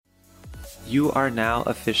You are now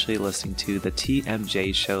officially listening to the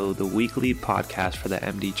TMJ Show, the weekly podcast for the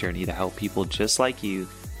MD journey to help people just like you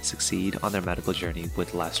succeed on their medical journey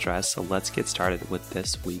with less stress. So let's get started with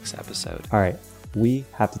this week's episode. All right, we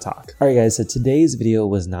have to talk. All right, guys, so today's video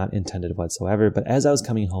was not intended whatsoever, but as I was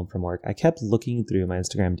coming home from work, I kept looking through my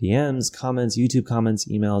Instagram DMs, comments, YouTube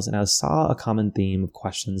comments, emails, and I saw a common theme of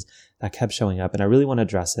questions that kept showing up. And I really want to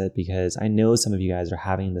address it because I know some of you guys are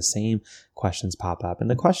having the same questions pop up. And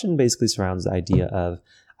the question basically surrounds the idea of,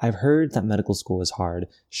 I've heard that medical school is hard.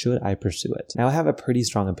 Should I pursue it? Now, I have a pretty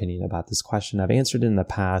strong opinion about this question. I've answered it in the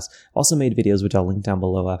past. I've also made videos, which I'll link down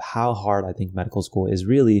below, of how hard I think medical school is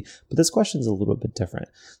really. But this question is a little bit different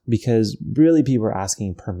because really people are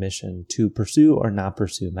asking permission to pursue or not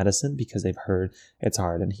pursue medicine because they've heard it's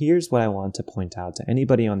hard. And here's what I want to point out to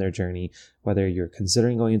anybody on their journey, whether you're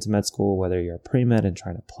considering going into med school, whether you're a pre-med and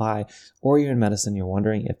trying to apply, or you're in medicine, you're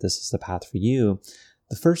wondering if this is the path for you.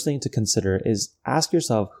 The first thing to consider is ask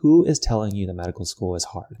yourself, who is telling you that medical school is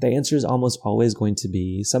hard? The answer is almost always going to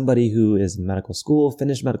be somebody who is in medical school,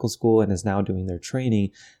 finished medical school, and is now doing their training.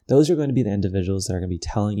 Those are going to be the individuals that are going to be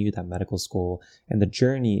telling you that medical school and the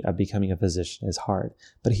journey of becoming a physician is hard.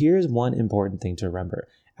 But here's one important thing to remember.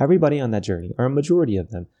 Everybody on that journey, or a majority of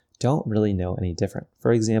them, don't really know any different.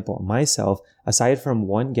 For example, myself, aside from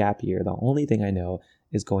one gap year, the only thing I know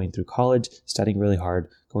is going through college, studying really hard,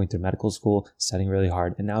 going through medical school, studying really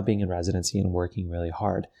hard, and now being in residency and working really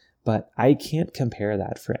hard. But I can't compare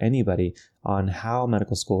that for anybody on how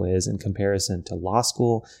medical school is in comparison to law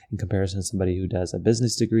school, in comparison to somebody who does a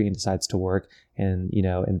business degree and decides to work and,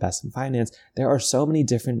 invest in finance. There are so many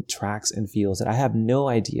different tracks and fields that I have no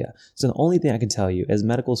idea. So the only thing I can tell you is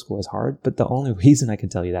medical school is hard, but the only reason I can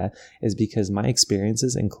tell you that is because my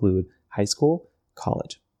experiences include high school,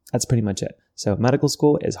 college. That's pretty much it. So medical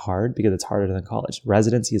school is hard because it's harder than college.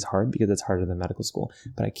 Residency is hard because it's harder than medical school.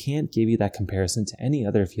 But I can't give you that comparison to any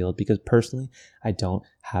other field because personally, I don't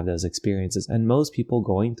have those experiences. And most people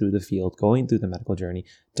going through the field, going through the medical journey,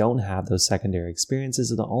 don't have those secondary experiences.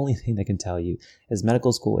 So the only thing they can tell you is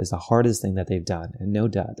medical school is the hardest thing that they've done. And no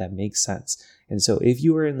doubt, that makes sense. And so if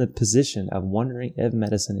you are in the position of wondering if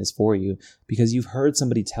medicine is for you because you've heard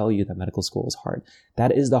somebody tell you that medical school is hard,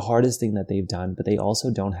 that is the hardest thing that they've done, but they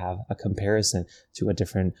also don't have a comparison to a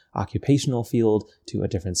different occupational field, to a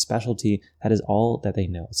different specialty. That is all that they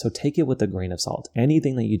know. So take it with a grain of salt.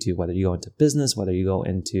 Anything that you do, whether you go into business, whether you go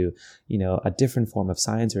into, a different form of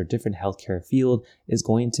science or a different healthcare field, is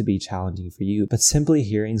going to be challenging for you. But simply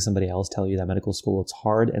hearing somebody else tell you that medical school is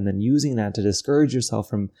hard and then using that to discourage yourself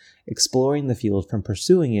from exploring the field, from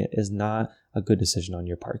pursuing it, is not a good decision on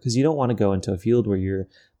your part, because you don't want to go into a field where you're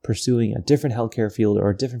pursuing a different healthcare field or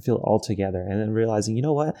a different field altogether and then realizing, you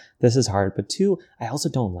know what, this is hard, but two, I also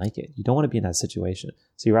don't like it. You don't want to be in that situation.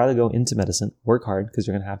 So you rather go into medicine, work hard, because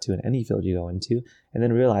you're going to have to in any field you go into, and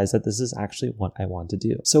then realize that this is actually what I want to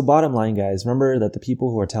do. So bottom line, guys, remember that the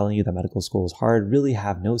people who are telling you that medical school is hard really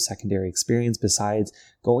have no secondary experience besides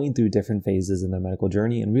going through different phases in their medical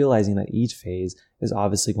journey and realizing that each phase is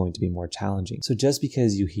obviously going to be more challenging. So just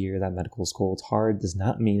because you hear that medical school is hard does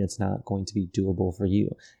not mean it's not going to be doable for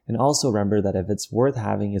you. And also remember that if it's worth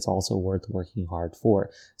having, it's also worth working hard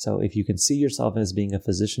for. So if you can see yourself as being a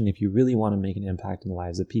physician, if you really want to make an impact in the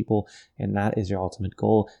lives of people, and that is your ultimate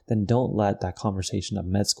goal, then don't let that conversation of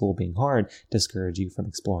med school being hard discourage you from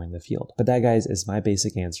exploring the field. But that, guys, is my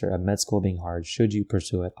basic answer of med school being hard. Should you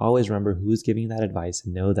pursue it? Always remember who's giving that advice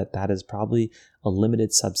and know that that is probably a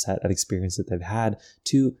limited subset of experience that they've had.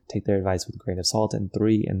 2, take their advice with a grain of salt. And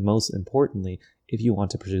 3, and most importantly, if you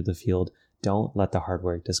want to pursue the field, don't let the hard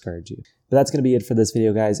work discourage you. But that's going to be it for this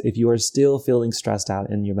video, guys. If you are still feeling stressed out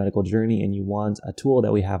in your medical journey and you want a tool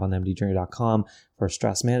that we have on mdjourney.com for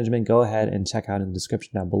stress management, go ahead and check out in the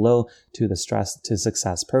description down below to the Stress to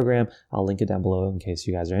Success program. I'll link it down below in case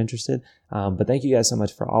you guys are interested. But thank you guys so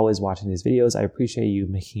much for always watching these videos. I appreciate you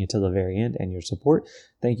making it to the very end and your support.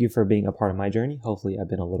 Thank you for being a part of my journey. Hopefully I've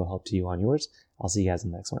been a little help to you on yours. I'll see you guys in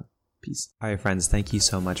the next one. Peace. All right, friends, thank you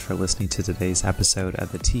so much for listening to today's episode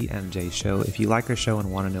of the TMJ Show. If you like our show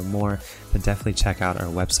and want to know more, then definitely check out our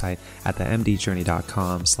website at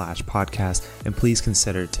themdjourney.com/podcast. And please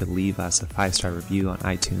consider to leave us a 5-star review on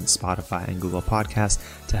iTunes, Spotify, and Google Podcasts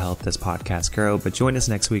to help this podcast grow. But join us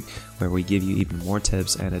next week where we give you even more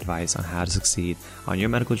tips and advice on how to succeed on your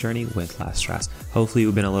medical journey with less stress. Hopefully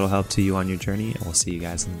we've been a little help to you on your journey, and we'll see you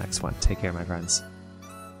guys in the next one. Take care, my friends.